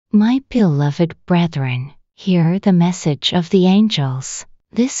My beloved brethren, hear the message of the angels.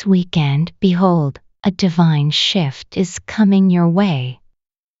 This weekend, behold, a divine shift is coming your way.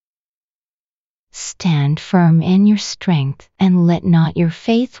 Stand firm in your strength and let not your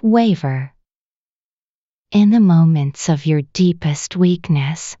faith waver. In the moments of your deepest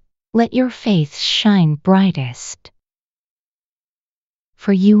weakness, let your faith shine brightest.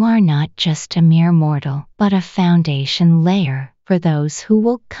 For you are not just a mere mortal, but a foundation layer for those who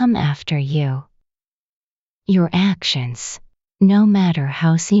will come after you. Your actions, no matter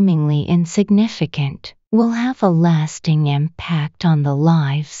how seemingly insignificant, will have a lasting impact on the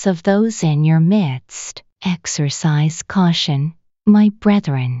lives of those in your midst. Exercise caution, my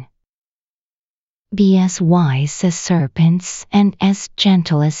brethren. Be as wise as serpents and as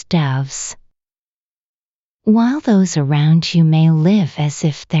gentle as doves. While those around you may live as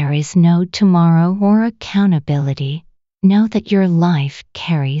if there is no tomorrow or accountability, know that your life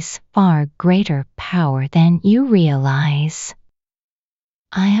carries far greater power than you realize.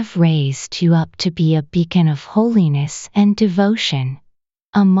 I have raised you up to be a beacon of holiness and devotion,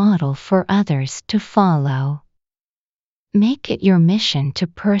 a model for others to follow. Make it your mission to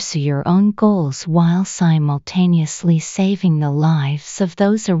pursue your own goals while simultaneously saving the lives of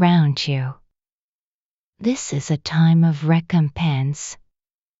those around you. This is a time of recompense,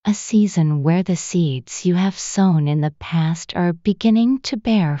 a season where the seeds you have sown in the past are beginning to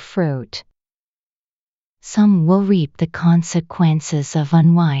bear fruit. Some will reap the consequences of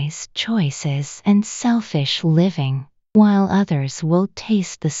unwise choices and selfish living, while others will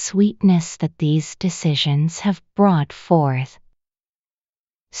taste the sweetness that these decisions have brought forth.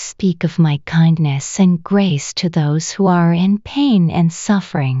 Speak of my kindness and grace to those who are in pain and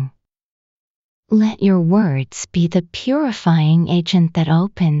suffering. Let your words be the purifying agent that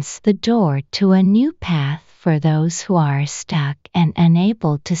opens the door to a new path for those who are stuck and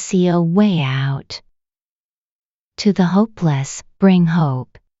unable to see a way out. To the hopeless, bring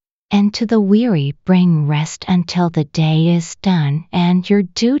hope, and to the weary bring rest until the day is done and your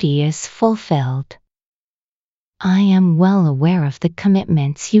duty is fulfilled. I am well aware of the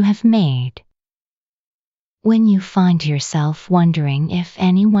commitments you have made. When you find yourself wondering if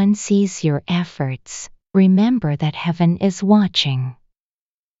anyone sees your efforts, remember that heaven is watching.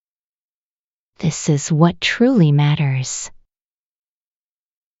 This is what truly matters.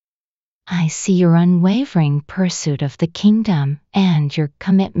 I see your unwavering pursuit of the kingdom and your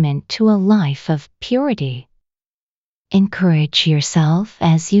commitment to a life of purity. Encourage yourself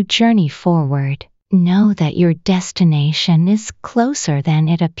as you journey forward. Know that your destination is closer than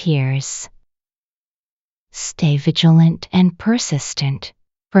it appears. Stay vigilant and persistent,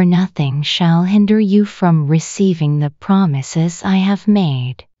 for nothing shall hinder you from receiving the promises I have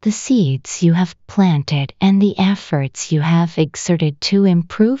made. The seeds you have planted and the efforts you have exerted to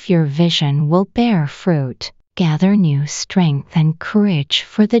improve your vision will bear fruit. Gather new strength and courage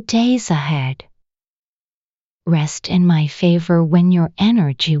for the days ahead. Rest in my favor when your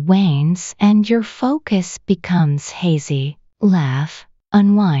energy wanes and your focus becomes hazy. Laugh,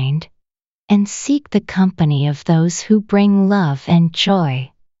 unwind, and seek the company of those who bring love and joy.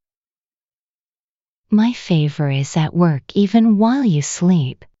 My favor is at work even while you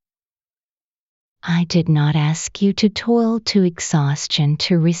sleep. I did not ask you to toil to exhaustion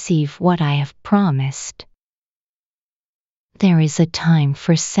to receive what I have promised. There is a time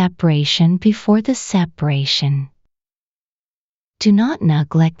for separation before the separation. Do not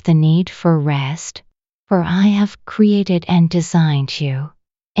neglect the need for rest, for I have created and designed you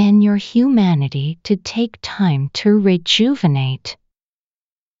and your humanity to take time to rejuvenate.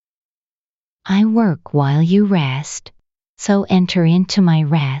 I work while you rest, so enter into my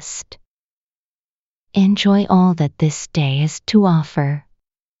rest. Enjoy all that this day is to offer.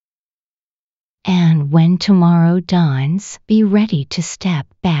 And when tomorrow dawns, be ready to step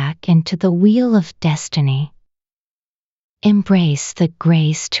back into the wheel of destiny. Embrace the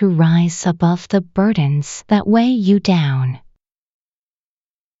grace to rise above the burdens that weigh you down.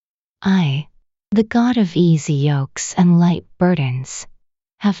 I, the God of easy yokes and light burdens,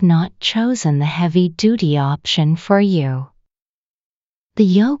 have not chosen the heavy-duty option for you. The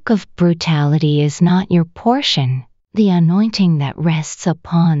yoke of brutality is not your portion. The anointing that rests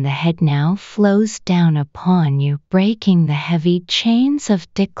upon the head now flows down upon you, breaking the heavy chains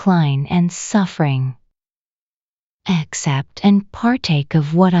of decline and suffering. Accept and partake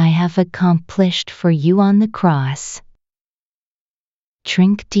of what I have accomplished for you on the cross.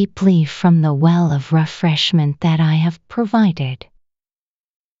 Drink deeply from the well of refreshment that I have provided.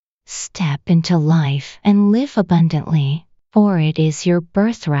 Step into life and live abundantly, for it is your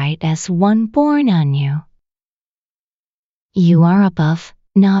birthright as one born on you. You are above,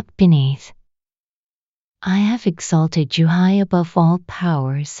 not beneath. I have exalted you high above all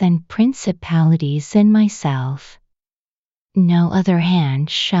powers and principalities in myself. No other hand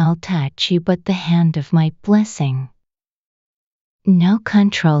shall touch you but the hand of my blessing. No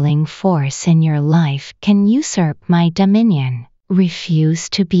controlling force in your life can usurp my dominion. Refuse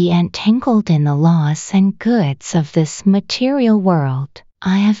to be entangled in the laws and goods of this material world.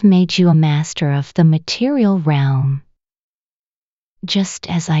 I have made you a master of the material realm. Just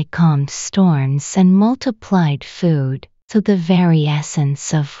as I calmed storms and multiplied food, so the very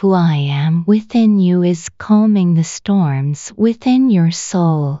essence of who I am within you is calming the storms within your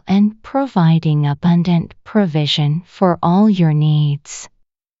soul and providing abundant provision for all your needs.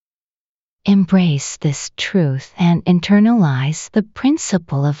 Embrace this truth and internalize the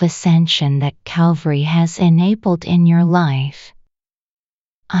principle of ascension that Calvary has enabled in your life.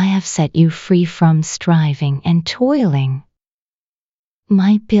 I have set you free from striving and toiling.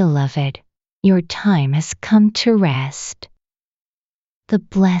 My beloved, your time has come to rest. The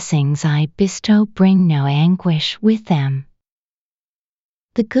blessings I bestow bring no anguish with them.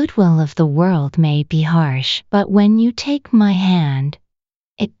 The goodwill of the world may be harsh, but when you take my hand,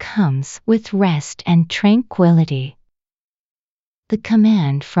 it comes with rest and tranquility. The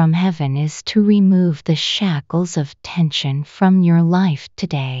command from heaven is to remove the shackles of tension from your life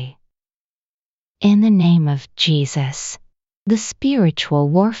today. In the name of Jesus, the spiritual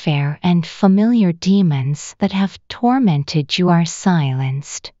warfare and familiar demons that have tormented you are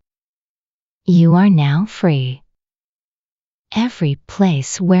silenced. You are now free. Every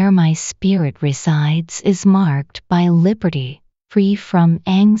place where my spirit resides is marked by liberty, free from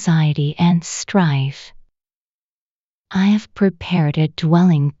anxiety and strife. I have prepared a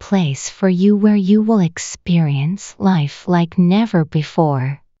dwelling place for you where you will experience life like never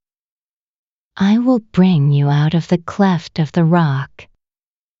before. I will bring you out of the cleft of the rock.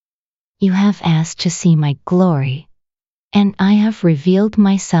 You have asked to see my glory, and I have revealed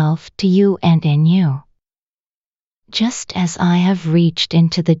myself to you and in you. Just as I have reached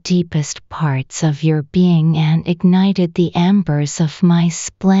into the deepest parts of your being and ignited the embers of my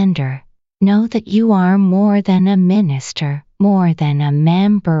splendor, know that you are more than a minister, more than a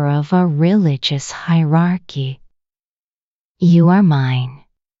member of a religious hierarchy. You are mine.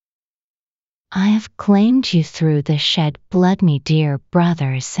 I have claimed you through the shed blood, me dear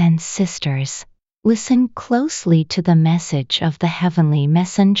brothers and sisters. Listen closely to the message of the heavenly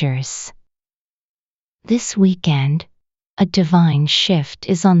messengers. This weekend, a divine shift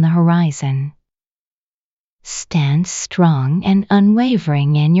is on the horizon. Stand strong and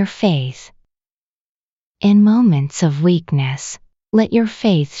unwavering in your faith. In moments of weakness, let your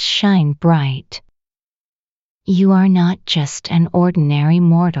faith shine bright. You are not just an ordinary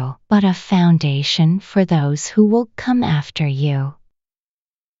mortal, but a foundation for those who will come after you.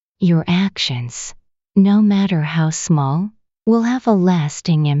 Your actions, no matter how small, will have a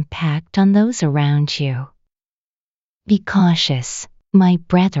lasting impact on those around you. Be cautious, my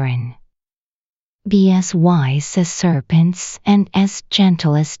brethren. Be as wise as serpents and as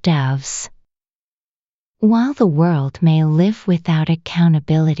gentle as doves. While the world may live without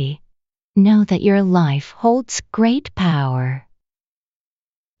accountability, know that your life holds great power.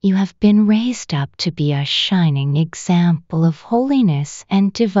 You have been raised up to be a shining example of holiness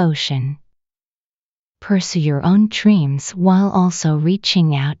and devotion. Pursue your own dreams while also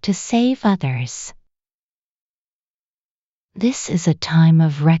reaching out to save others. This is a time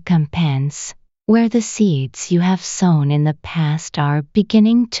of recompense, where the seeds you have sown in the past are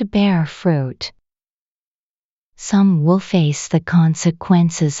beginning to bear fruit. Some will face the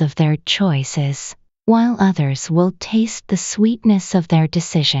consequences of their choices, while others will taste the sweetness of their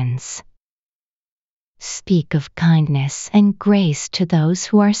decisions. Speak of kindness and grace to those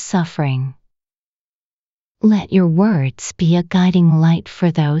who are suffering. Let your words be a guiding light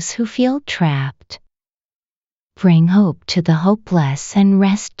for those who feel trapped. Bring hope to the hopeless and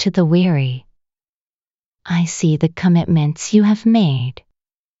rest to the weary. I see the commitments you have made.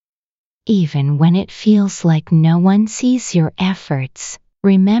 Even when it feels like no one sees your efforts,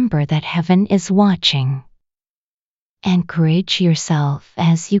 remember that heaven is watching. Encourage yourself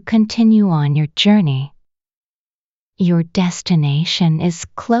as you continue on your journey. Your destination is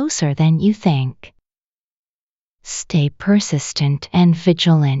closer than you think. Stay persistent and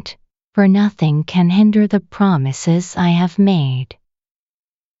vigilant, for nothing can hinder the promises I have made.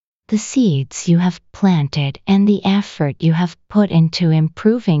 The seeds you have planted and the effort you have put into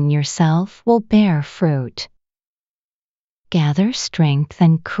improving yourself will bear fruit. Gather strength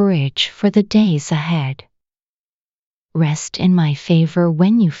and courage for the days ahead. Rest in my favor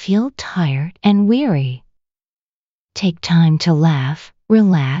when you feel tired and weary. Take time to laugh,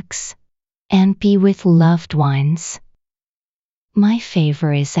 relax, and be with loved ones. My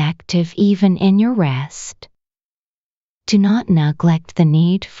favor is active even in your rest. Do not neglect the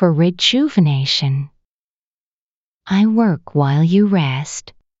need for rejuvenation. I work while you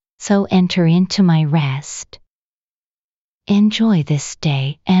rest, so enter into my rest. Enjoy this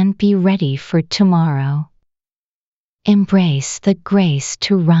day and be ready for tomorrow. Embrace the grace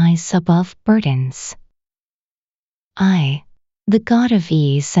to rise above burdens. I, the God of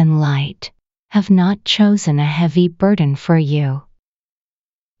ease and light, have not chosen a heavy burden for you.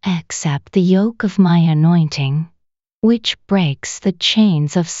 Accept the yoke of my anointing, which breaks the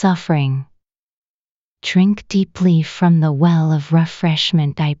chains of suffering. Drink deeply from the well of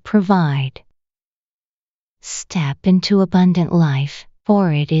refreshment I provide. Step into abundant life,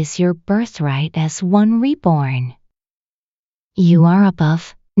 for it is your birthright as one reborn. You are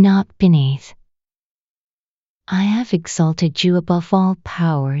above, not beneath. I have exalted you above all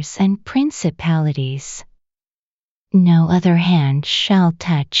powers and principalities. No other hand shall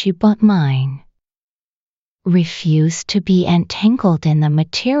touch you but mine. Refuse to be entangled in the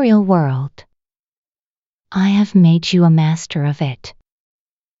material world. I have made you a master of it.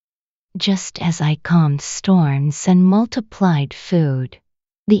 Just as I calmed storms and multiplied food,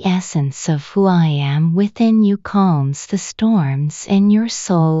 the essence of who I am within you calms the storms in your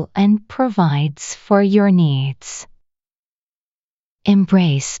soul and provides for your needs.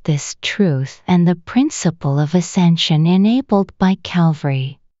 Embrace this truth and the principle of ascension enabled by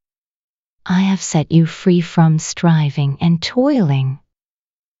Calvary. I have set you free from striving and toiling.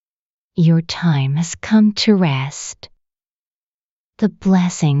 Your time has come to rest. The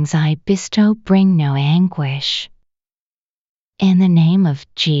blessings I bestow bring no anguish. In the name of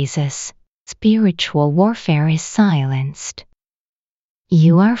Jesus, spiritual warfare is silenced.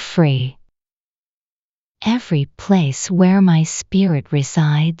 You are free. Every place where my spirit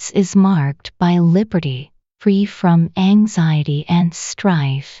resides is marked by liberty, free from anxiety and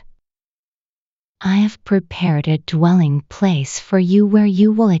strife. I have prepared a dwelling place for you where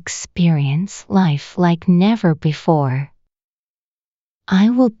you will experience life like never before.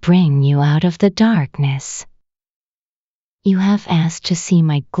 I will bring you out of the darkness. You have asked to see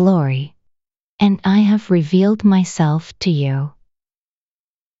my glory, and I have revealed myself to you.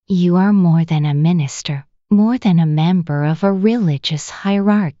 You are more than a minister, more than a member of a religious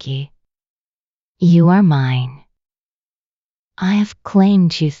hierarchy. You are mine. I have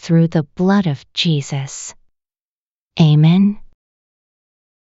claimed you through the blood of Jesus. Amen.